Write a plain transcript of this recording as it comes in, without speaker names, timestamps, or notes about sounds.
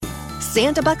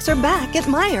Santa Bucks are back at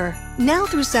Meijer. Now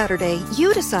through Saturday,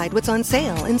 you decide what's on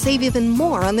sale and save even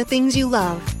more on the things you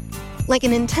love. Like a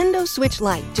Nintendo Switch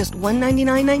Lite, just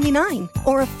 $199.99.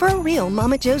 Or a fur-real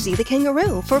Mama Josie the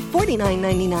Kangaroo for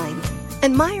 $49.99.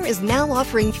 And Meijer is now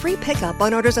offering free pickup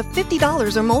on orders of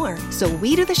 $50 or more. So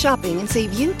we do the shopping and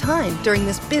save you time during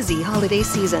this busy holiday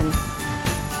season.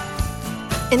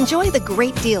 Enjoy the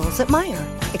great deals at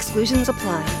Meijer. Exclusions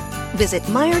apply. Visit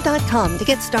Meijer.com to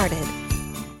get started.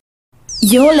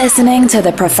 You're listening to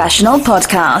The Professional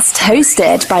Podcast,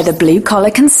 hosted by the Blue Collar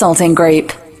Consulting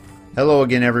Group. Hello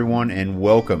again, everyone, and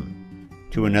welcome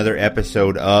to another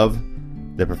episode of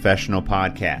The Professional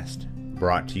Podcast,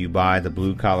 brought to you by the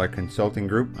Blue Collar Consulting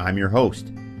Group. I'm your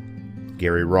host,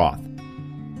 Gary Roth.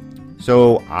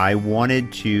 So I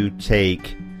wanted to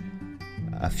take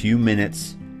a few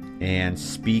minutes and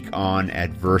speak on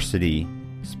adversity,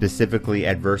 specifically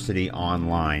adversity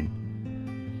online.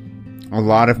 A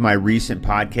lot of my recent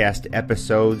podcast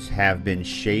episodes have been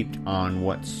shaped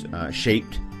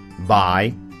by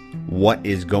what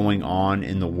is going on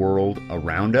in the world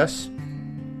around us.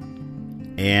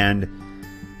 And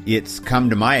it's come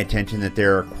to my attention that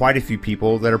there are quite a few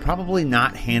people that are probably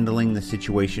not handling the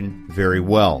situation very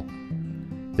well.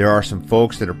 There are some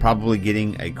folks that are probably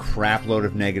getting a crap load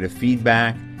of negative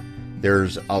feedback.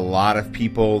 There's a lot of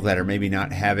people that are maybe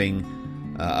not having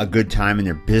a good time in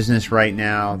their business right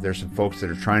now. There's some folks that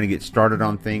are trying to get started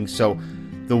on things. So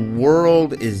the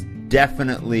world is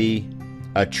definitely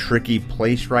a tricky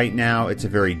place right now. It's a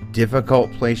very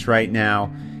difficult place right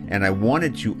now. And I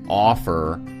wanted to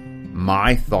offer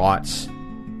my thoughts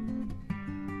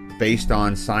based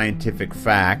on scientific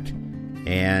fact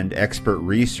and expert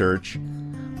research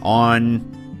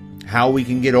on how we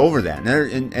can get over that.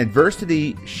 And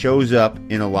adversity shows up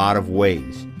in a lot of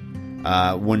ways.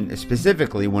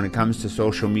 Specifically when it comes to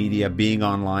social media, being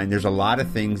online, there's a lot of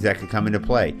things that could come into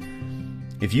play.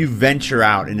 If you venture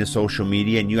out into social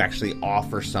media and you actually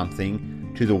offer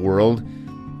something to the world,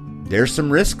 there's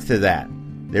some risk to that.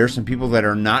 There's some people that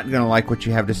are not going to like what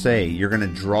you have to say. You're going to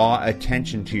draw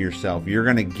attention to yourself. You're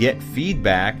going to get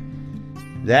feedback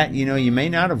that, you may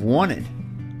not have wanted.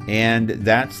 And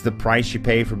that's the price you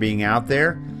pay for being out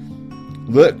there.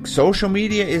 Look, social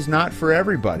media is not for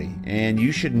everybody, and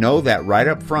you should know that right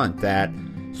up front, that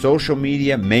social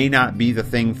media may not be the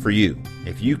thing for you.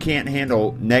 If you can't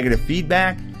handle negative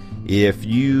feedback, if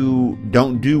you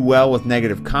don't do well with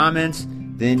negative comments,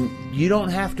 then you don't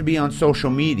have to be on social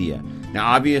media.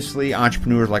 Now, obviously,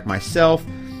 entrepreneurs like myself,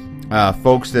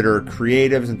 folks that are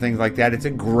creatives and things like that, it's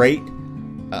a great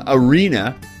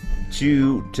arena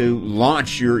to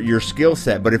launch your skill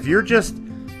set. But if you're just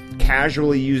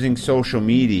casually using social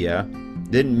media,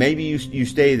 then maybe you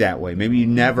stay that way. Maybe you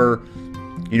never,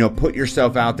 put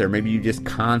yourself out there. Maybe you just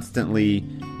constantly,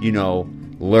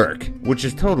 lurk, which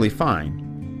is totally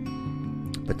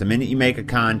fine. But the minute you make a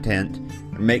comment,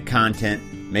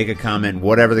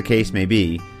 whatever the case may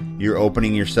be, you're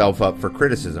opening yourself up for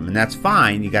criticism, and that's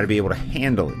fine. You got to be able to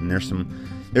handle it. And there's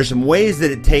some ways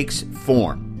that it takes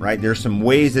form, right? There's some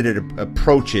ways that it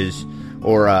approaches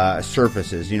or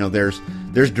surfaces.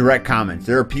 There's direct comments.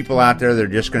 There are people out there that are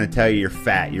just going to tell you you're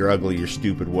fat, you're ugly, you're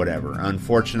stupid, whatever.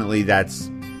 Unfortunately, that's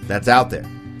out there.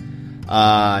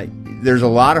 There's a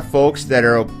lot of folks that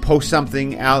are post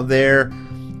something out there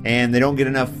and they don't get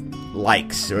enough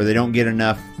likes or they don't get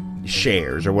enough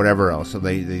shares or whatever else. So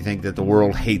they think that the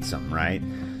world hates them, right?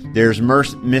 There's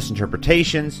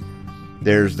misinterpretations.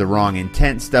 There's the wrong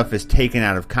intent. Stuff is taken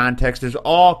out of context. There's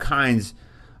all kinds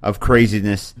of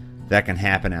craziness that can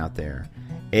happen out there.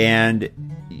 And,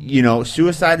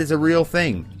 suicide is a real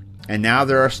thing. And now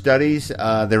there are studies.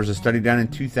 There was a study done in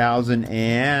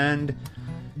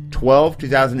 2012,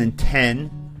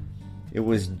 2010. It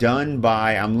was done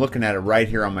by, I'm looking at it right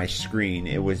here on my screen.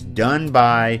 It was done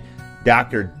by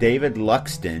Dr. David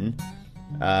Luxton,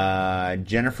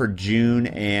 Jennifer June,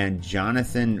 and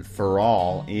Jonathan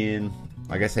Ferrall in,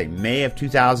 like I say, May of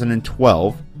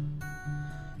 2012.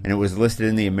 And it was listed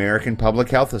in the American Public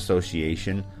Health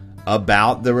Association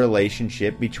about the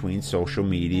relationship between social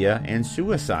media and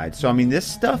suicide. So, this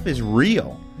stuff is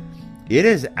real. It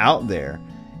is out there.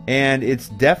 And it's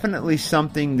definitely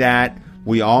something that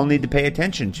we all need to pay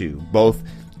attention to, both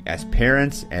as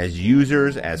parents, as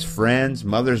users, as friends,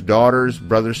 mothers, daughters,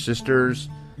 brothers, sisters.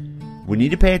 We need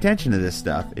to pay attention to this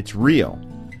stuff. It's real.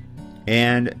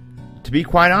 And to be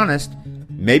quite honest,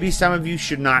 maybe some of you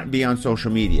should not be on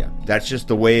social media. That's just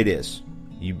the way it is.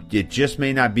 It just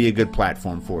may not be a good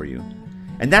platform for you.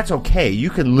 And that's okay.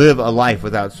 You can live a life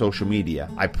without social media,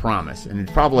 I promise. And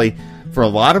it's probably, for a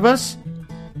lot of us,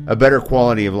 a better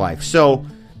quality of life. So,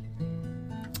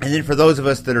 And then for those of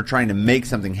us that are trying to make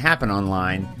something happen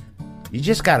online, you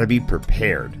just got to be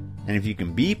prepared. And if you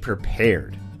can be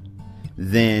prepared,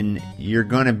 then you're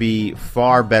going to be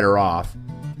far better off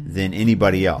than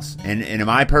anybody else. And am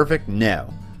I perfect?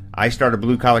 No. I started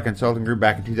Blue Collar Consulting Group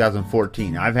back in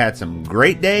 2014. I've had some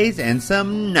great days and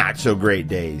some not so great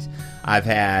days. I've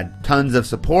had tons of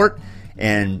support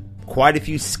and quite a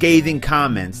few scathing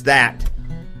comments that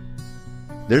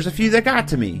there's a few that got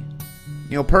to me.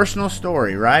 You know, personal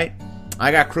story, right?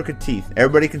 I got crooked teeth.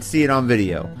 Everybody can see it on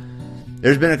video.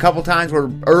 There's been a couple times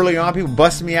where early on people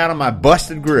busted me out on my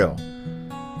busted grill.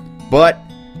 But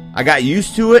I got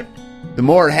used to it. The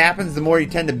more it happens, the more you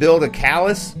tend to build a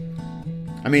callus.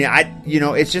 I mean,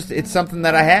 it's something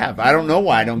that I have. I don't know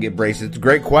why I don't get braces. It's a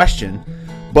great question.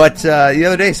 But the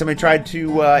other day, somebody tried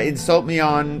to insult me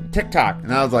on TikTok.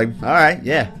 And I was like, all right,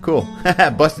 yeah, cool.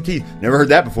 Busted teeth. Never heard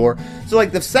that before. So,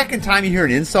 like, the second time you hear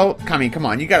an insult, I mean, come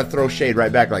on, you got to throw shade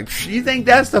right back. Like, you think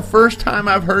that's the first time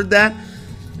I've heard that?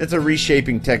 It's a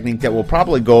reshaping technique that we'll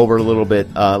probably go over a little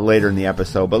bit later in the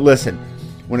episode. But listen,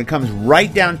 when it comes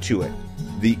right down to it,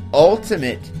 the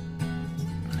ultimate,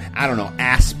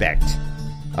 aspect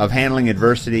of handling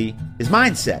adversity is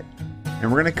mindset. And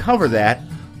we're going to cover that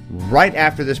right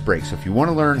after this break. So if you want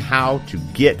to learn how to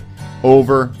get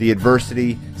over the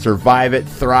adversity, survive it,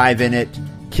 thrive in it,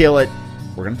 kill it,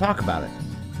 we're going to talk about it.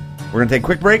 We're going to take a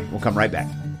quick break. We'll come right back.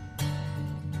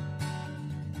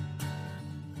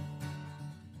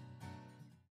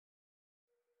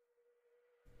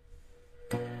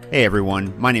 Hey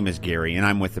everyone, my name is Gary and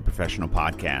I'm with the Professional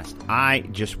Podcast. I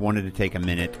just wanted to take a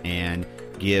minute and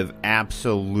give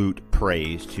absolute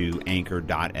praise to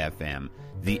Anchor.fm.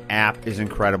 The app is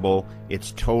incredible.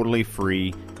 It's totally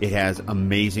free. It has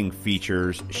amazing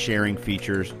features, sharing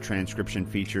features, transcription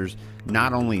features.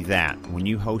 Not only that, when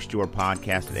you host your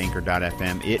podcast at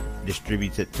Anchor.fm, it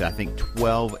distributes it to, I think,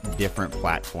 12 different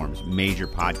platforms, major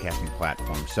podcasting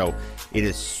platforms. So it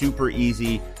is super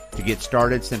easy to get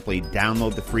started. Simply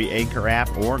download the free Anchor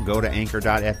app or go to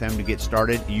Anchor.fm to get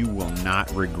started. You will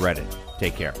not regret it.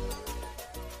 Take care.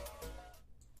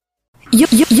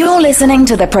 You're listening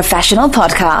to the Professional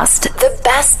Podcast, the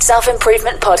best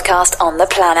self-improvement podcast on the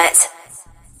planet.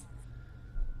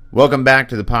 Welcome back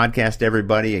to the podcast,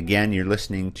 everybody. Again, you're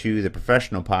listening to the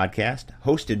Professional Podcast,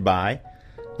 hosted by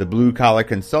the Blue Collar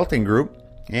Consulting Group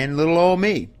and little old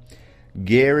me,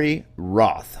 Gary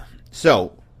Roth.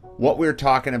 So, what we're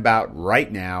talking about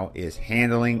right now is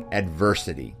handling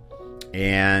adversity.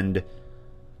 And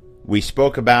we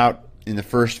spoke about in the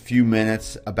first few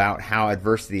minutes about how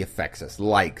adversity affects us,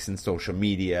 likes and social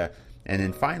media, and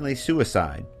then finally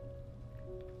suicide.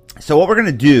 So what we're going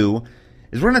to do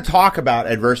is we're going to talk about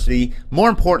adversity. More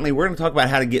importantly, we're going to talk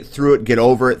about how to get through it, get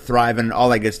over it, thrive in it, all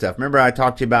that good stuff. Remember I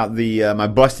talked to you about the my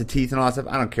busted teeth and all that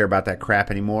stuff? I don't care about that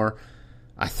crap anymore.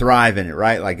 I thrive in it,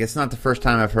 right? Like, it's not the first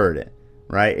time I've heard it,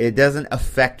 right? It doesn't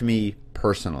affect me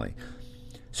personally.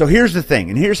 So here's the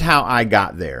thing, and here's how I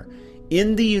got there.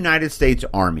 In the United States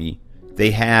Army,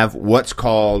 they have what's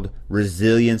called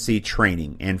resiliency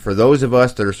training. And for those of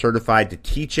us that are certified to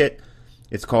teach it,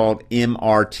 it's called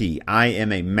MRT. I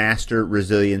am a Master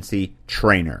Resiliency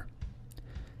Trainer.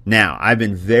 Now, I've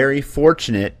been very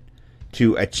fortunate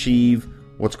to achieve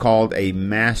what's called a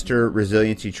Master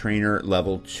Resiliency Trainer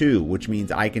Level 2, which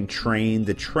means I can train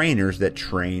the trainers that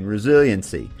train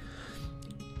resiliency.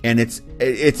 And it's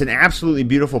an absolutely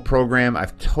beautiful program.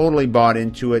 I've totally bought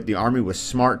into it. The Army was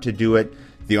smart to do it.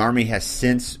 The Army has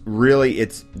since really,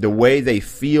 it's the way they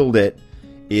field it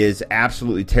is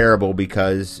absolutely terrible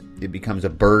because it becomes a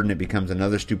burden. It becomes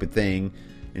another stupid thing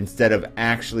instead of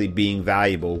actually being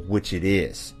valuable, which it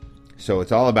is. So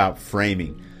it's all about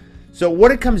framing. So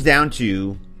what it comes down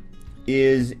to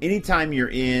is anytime you're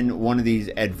in one of these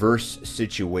adverse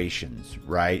situations,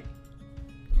 right?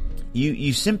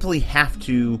 You simply have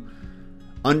to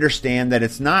understand that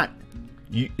it's not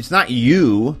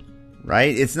you,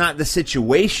 right? It's not the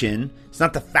situation. It's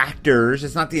not the factors.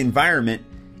 It's not the environment.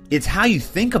 It's how you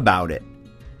think about it.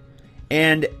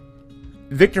 And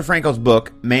Viktor Frankl's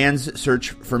book, Man's Search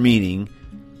for Meaning,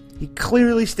 he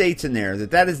clearly states in there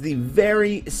that is the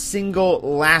very single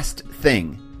last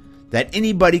thing that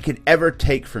anybody could ever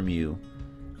take from you,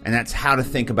 and that's how to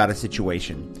think about a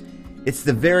situation. It's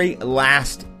the very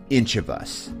last inch of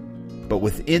us, but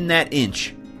within that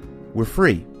inch, we're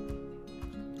free.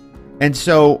 And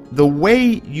so the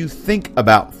way you think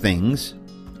about things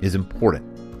is important.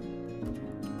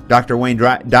 Dr. Wayne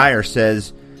Dyer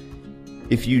says,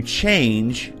 if you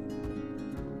change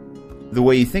the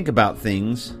way you think about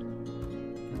things,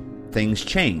 things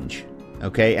change.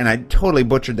 Okay? And I totally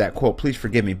butchered that quote. Please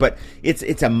forgive me. But it's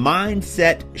a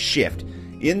mindset shift.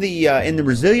 In the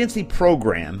resiliency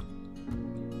program,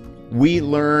 we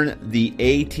learn the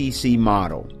ATC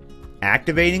model: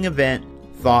 activating event,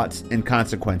 thoughts, and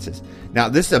consequences. Now,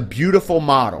 this is a beautiful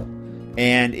model,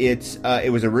 and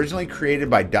it was originally created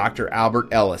by Dr. Albert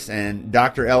Ellis, and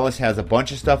Dr. Ellis has a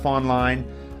bunch of stuff online.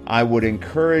 I would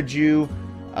encourage you,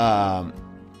 to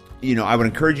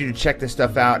check this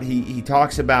stuff out. He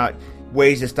talks about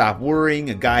ways to stop worrying,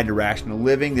 a guide to rational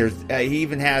living. He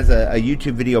even has a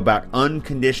YouTube video about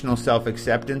unconditional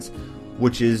self-acceptance,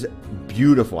 which is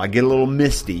beautiful. I get a little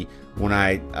misty when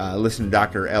I listen to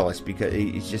Dr. Ellis because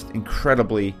he's just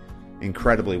incredibly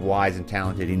wise and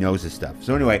talented. He knows this stuff.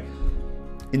 So anyway,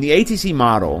 in the ATC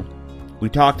model, we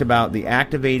talked about the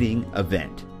activating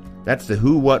event. That's the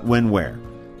who, what, when, where.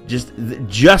 Just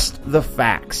the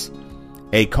facts.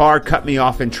 A car cut me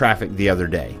off in traffic the other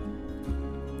day.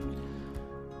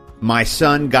 My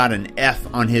son got an F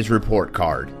on his report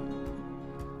card.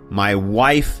 My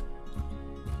wife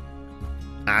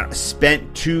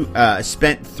spent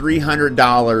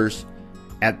 $300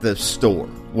 at the store.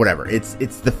 Whatever. It's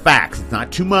the facts. It's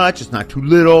not too much. It's not too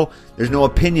little. There's no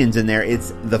opinions in there.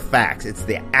 It's the facts. It's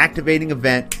the activating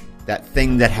event, that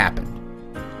thing that happened.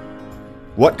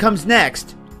 What comes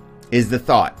next is the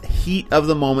thought. Heat of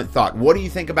the moment thought. What do you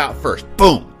think about first?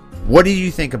 Boom. What do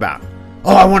you think about?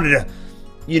 Oh, I wanted to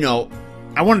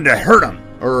hurt him.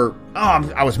 Or,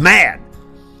 I was mad.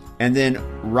 And then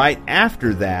right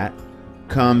after that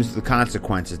comes the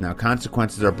consequences. Now,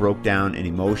 consequences are broke down in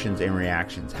emotions and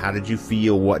reactions. How did you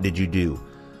feel? What did you do?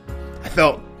 I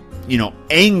felt,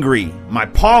 angry. My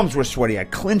palms were sweaty. I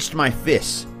clenched my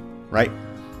fists, right?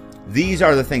 These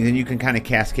are the things, and you can kind of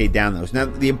cascade down those. Now,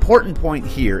 the important point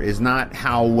here is not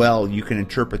how well you can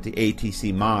interpret the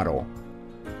ATC model.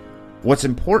 What's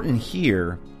important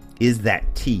here is that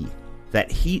T,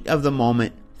 that heat of the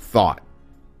moment thought.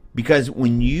 Because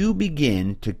when you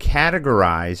begin to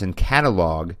categorize and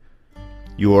catalog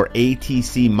your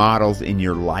ATC models in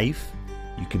your life,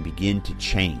 you can begin to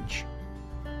change.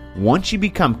 Once you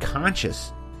become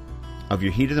conscious of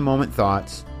your heat of the moment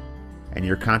thoughts and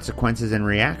your consequences and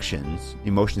reactions,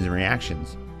 emotions and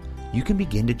reactions, you can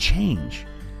begin to change.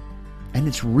 And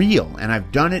it's real, and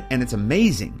I've done it, and it's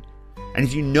amazing. And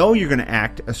if you know you're going to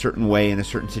act a certain way in a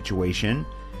certain situation,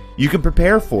 you can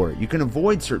prepare for it. You can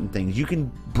avoid certain things. You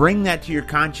can bring that to your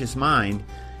conscious mind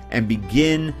and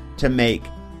begin to make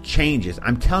changes.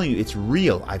 I'm telling you, it's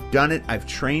real. I've done it. I've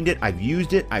trained it. I've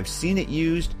used it. I've seen it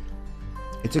used.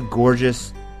 It's a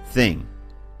gorgeous thing.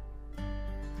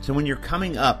 So when you're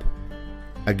coming up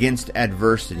against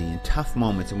adversity and tough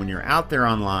moments, and when you're out there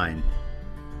online,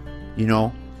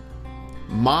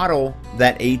 model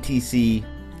that ATC,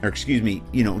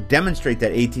 demonstrate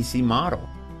that ATC model,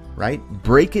 right?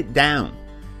 Break it down.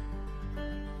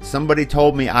 Somebody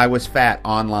told me I was fat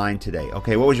online today.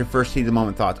 Okay, what was your first heat of the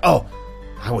moment thoughts? Oh,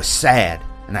 I was sad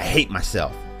and I hate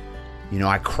myself.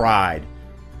 I cried.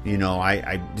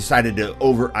 I decided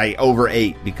I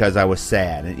overate because I was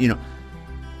sad. And,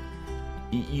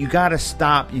 you got to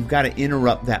stop. You've got to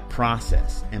interrupt that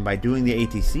process. And by doing the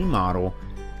ATC model,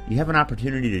 you have an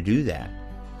opportunity to do that.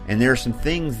 And there are some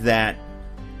things that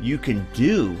you can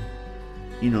do,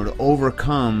 to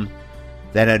overcome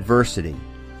that adversity.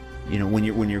 When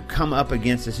you come up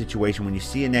against a situation, when you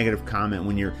see a negative comment,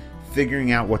 when you're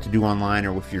figuring out what to do online,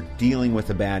 or if you're dealing with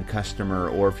a bad customer,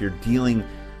 or if you're dealing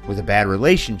with a bad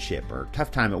relationship or a tough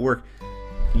time at work,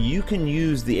 you can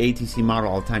use the ATC model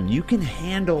all the time. You can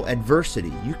handle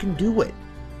adversity. You can do it.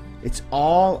 It's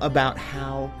all about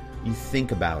how you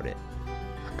think about it.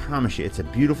 I promise you, it's a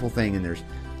beautiful thing, and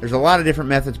there's a lot of different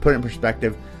methods. Put it in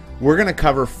perspective. We're going to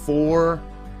cover 4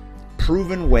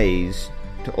 proven ways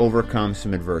to overcome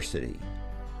some adversity,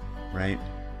 right?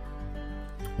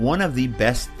 One of the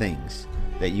best things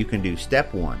that you can do,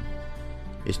 step 1,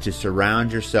 is to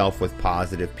surround yourself with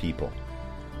positive people.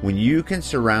 When you can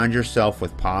surround yourself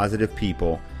with positive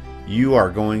people, you're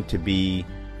going to be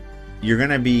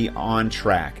on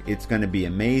track. It's going to be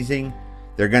amazing.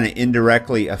 They're going to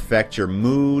indirectly affect your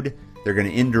mood. They're going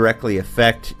to indirectly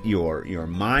affect your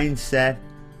mindset,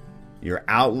 your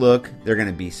outlook. They're going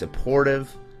to be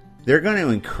supportive. They're going to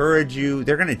encourage you.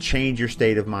 They're going to change your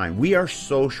state of mind. We are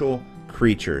social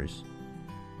creatures.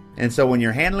 And so when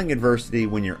you're handling adversity,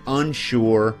 when you're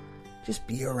unsure, just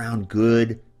be around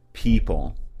good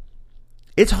people.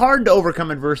 It's hard to overcome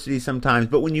adversity sometimes,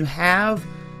 but when you have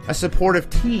a supportive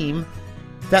team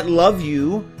that love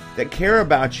you, that care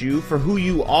about you for who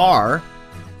you are,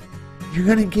 you're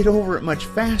going to get over it much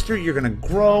faster. You're going to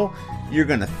grow. You're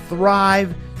going to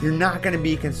thrive. You're not going to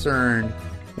be concerned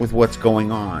with what's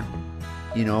going on.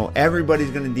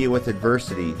 Everybody's going to deal with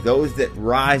adversity. Those that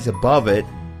rise above it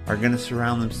are going to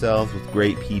surround themselves with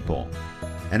great people.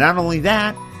 And not only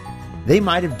that, they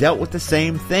might have dealt with the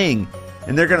same thing,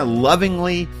 and they're going to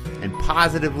lovingly and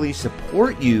positively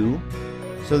support you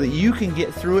so that you can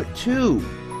get through it too.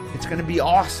 It's going to be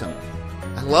awesome.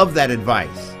 I love that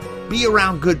advice. Be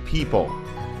around good people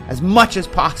as much as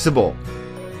possible.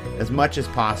 As much as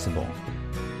possible.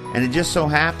 And it just so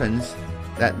happens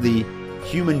that the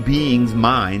human being's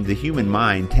mind, the human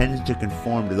mind, tends to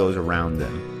conform to those around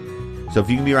them. So if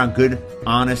you can be around good,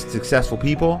 honest, successful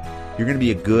people, you're going to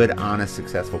be a good, honest,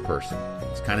 successful person.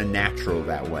 It's kind of natural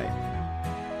that way.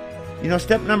 You know,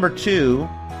 step number two,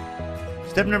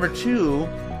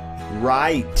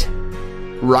 write.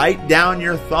 Write down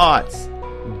your thoughts.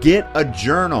 Get a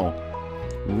journal.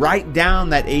 Write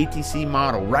down that ATC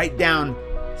model. Write down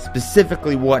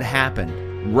specifically what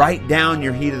happened. Write down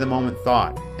your heat of the moment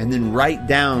thought. And then write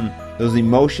down those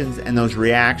emotions and those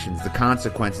reactions, the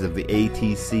consequences of the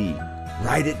ATC.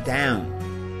 Write it down.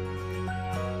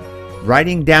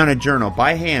 Writing down a journal,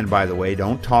 by hand, by the way.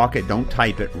 Don't talk it, don't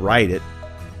type it, write it.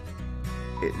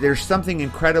 There's something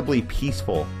incredibly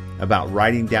peaceful about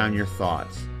writing down your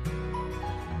thoughts.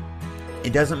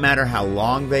 It doesn't matter how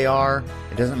long they are.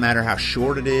 It doesn't matter how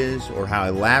short it is or how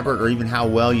elaborate or even how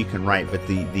well you can write. But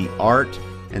the art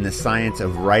and the science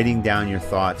of writing down your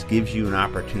thoughts gives you an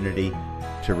opportunity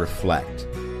to reflect.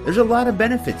 There's a lot of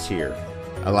benefits here.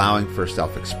 Allowing for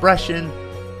self-expression,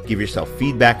 give yourself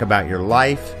feedback about your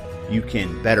life. You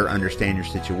can better understand your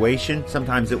situation.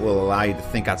 Sometimes it will allow you to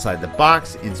think outside the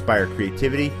box, inspire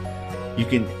creativity. You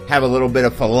can have a little bit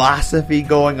of philosophy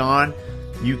going on.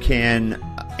 You can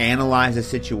analyze a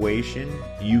situation.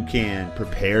 You can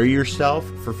prepare yourself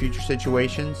for future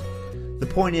situations. The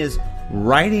point is,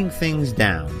 writing things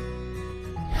down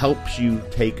helps you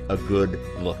take a good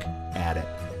look at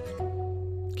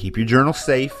it. Keep your journal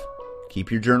safe.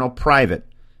 Keep your journal private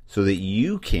so that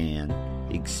you can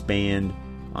expand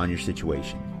on your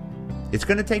situation. It's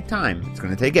going to take time. It's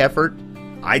going to take effort.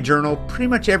 I journal pretty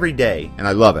much every day, and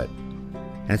I love it.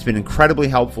 And it's been incredibly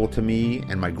helpful to me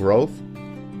and my growth.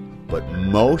 But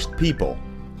most people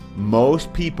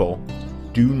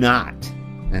do not,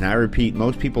 and I repeat,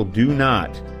 most people do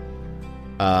not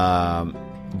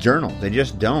journal. They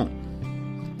just don't.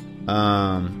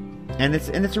 And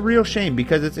it's a real shame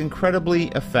because it's incredibly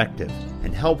effective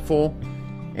and helpful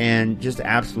and just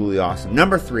absolutely awesome.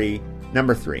 Number three,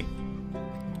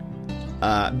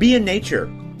 be in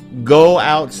nature. Go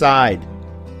outside.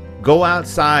 Go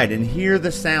outside and hear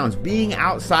the sounds. Being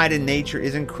outside in nature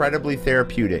is incredibly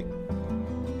therapeutic.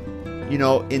 You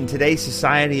know, in today's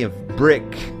society of brick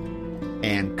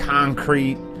and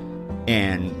concrete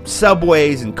and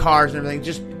subways and cars and everything,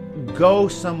 just go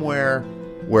somewhere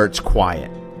where it's quiet.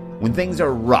 When things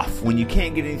are rough, when you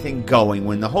can't get anything going,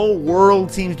 when the whole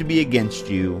world seems to be against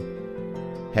you,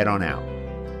 head on out.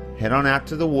 Head on out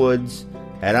to the woods.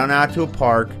 Head on out to a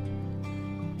park.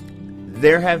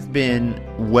 There have been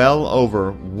well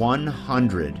over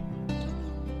 100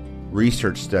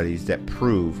 research studies that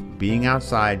prove being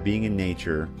outside, being in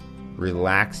nature,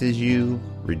 relaxes you,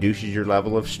 reduces your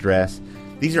level of stress.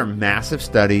 These are massive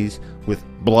studies with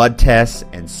blood tests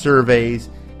and surveys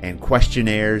and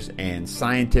questionnaires and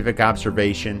scientific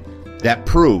observation that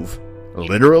prove,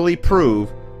 literally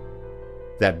prove,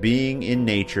 that being in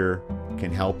nature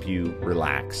can help you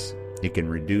relax. It can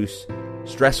reduce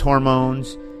stress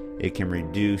hormones. It can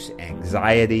reduce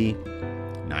anxiety.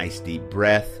 Nice deep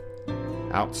breath.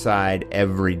 Outside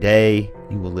every day,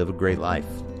 you will live a great life.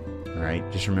 All right?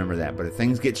 Just remember that. But if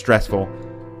things get stressful,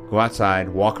 go outside,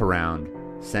 walk around,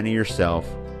 center yourself,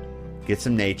 get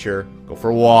some nature, go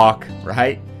for a walk,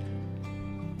 right?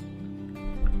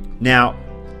 Now,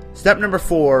 step number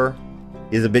 4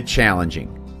 is a bit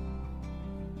challenging.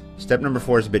 Step number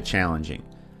 4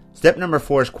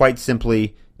 is quite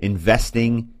simply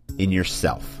investing in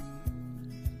yourself.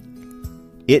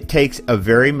 It takes a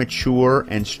very mature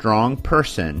and strong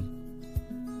person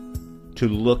to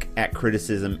look at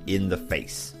criticism in the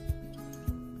face.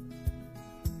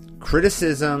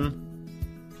 Criticism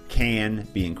can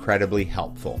be incredibly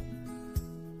helpful.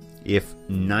 If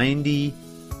 90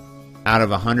 out of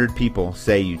 100 people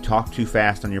say you talk too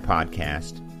fast on your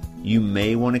podcast, you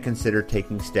may want to consider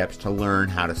taking steps to learn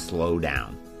how to slow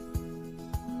down.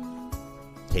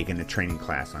 Taking a training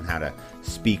class on how to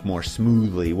speak more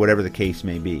smoothly, whatever the case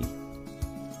may be.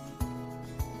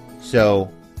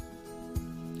 So,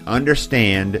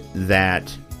 understand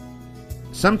that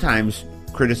sometimes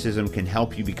criticism can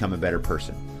help you become a better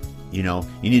person. You know,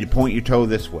 you need to point your toe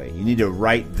this way. You need to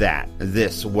write that,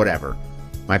 this, whatever.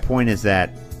 My point is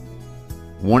that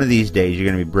one of these days you're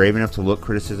going to be brave enough to look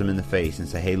criticism in the face and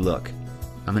say, hey, look,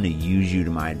 I'm going to use you to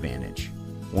my advantage.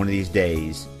 one of these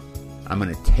days, I'm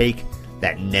going to take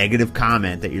that negative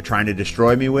comment that you're trying to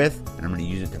destroy me with, and I'm going to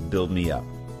use it to build me up.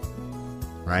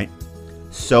 Right?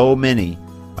 So many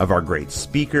of our great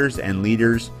speakers and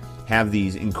leaders have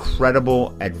these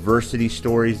incredible adversity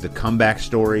stories, the comeback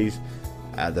stories,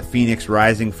 the phoenix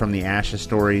rising from the ashes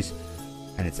stories,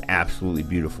 and it's absolutely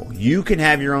beautiful. You can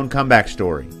have your own comeback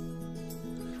story.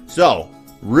 So,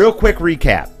 real quick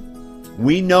recap.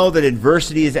 We know that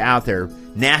adversity is out there.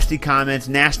 Nasty comments,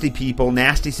 nasty people,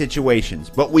 nasty situations.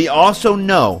 But we also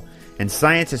know, and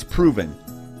science has proven,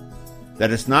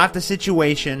 that it's not the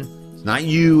situation, it's not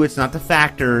you, it's not the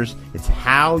factors, it's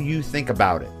how you think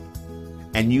about it.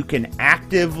 And you can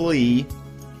actively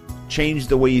change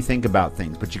the way you think about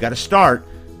things. But you got to start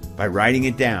by writing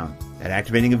it down. That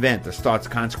activating event, those thoughts,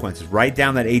 consequences. Write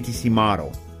down that ATC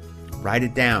model. Write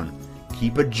it down.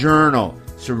 Keep a journal.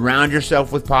 Surround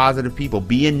yourself with positive people.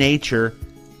 Be in nature.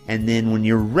 And then when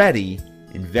you're ready,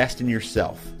 invest in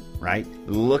yourself, right?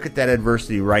 Look at that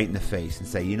adversity right in the face and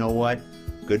say, you know what?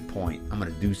 Good point. I'm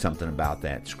going to do something about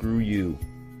that. Screw you,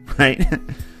 right?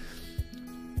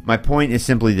 My point is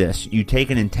simply this. You take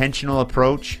an intentional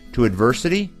approach to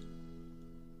adversity.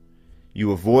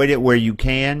 You avoid it where you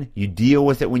can. You deal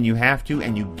with it when you have to.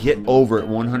 And you get over it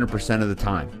 100% of the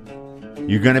time.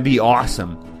 You're going to be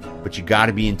awesome, but you got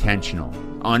to be intentional.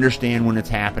 Understand when it's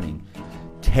happening.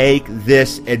 Take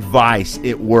this advice.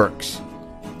 It works.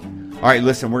 All right,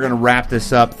 listen, we're going to wrap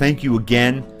this up. Thank you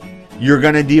again. You're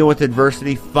going to deal with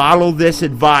adversity. Follow this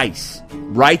advice.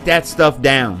 Write that stuff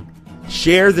down.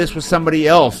 Share this with somebody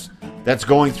else that's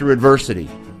going through adversity.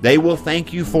 They will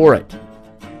thank you for it.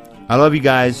 I love you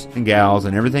guys and gals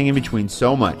and everything in between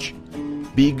so much.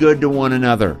 Be good to one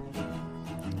another.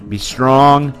 Be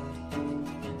strong.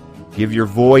 Give your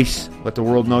voice. Let the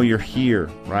world know you're here,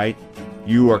 right?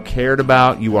 You are cared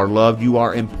about. You are loved. You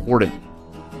are important.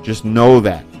 Just know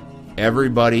that.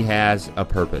 Everybody has a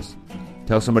purpose.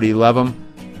 Tell somebody you love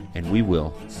them, and we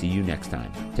will see you next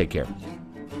time. Take care.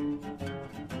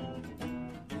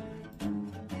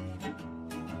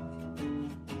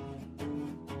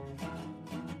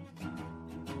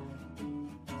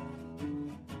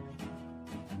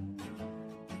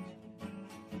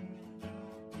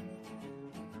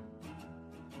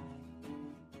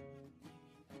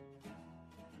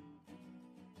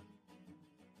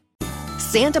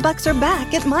 Santa Bucks are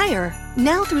back at Meijer.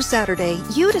 Now through Saturday,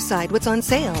 you decide what's on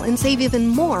sale and save even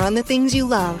more on the things you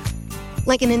love.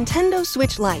 Like a Nintendo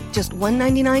Switch Lite, just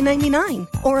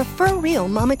 $199.99. Or a fur-real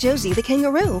Mama Josie the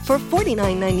kangaroo for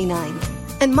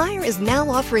 $49.99. And Meijer is now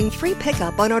offering free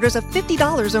pickup on orders of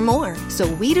 $50 or more.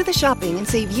 So we do the shopping and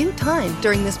save you time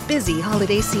during this busy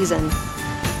holiday season.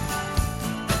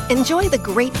 Enjoy the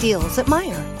great deals at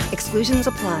Meijer. Exclusions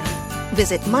apply.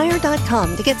 Visit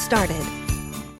Meijer.com to get started.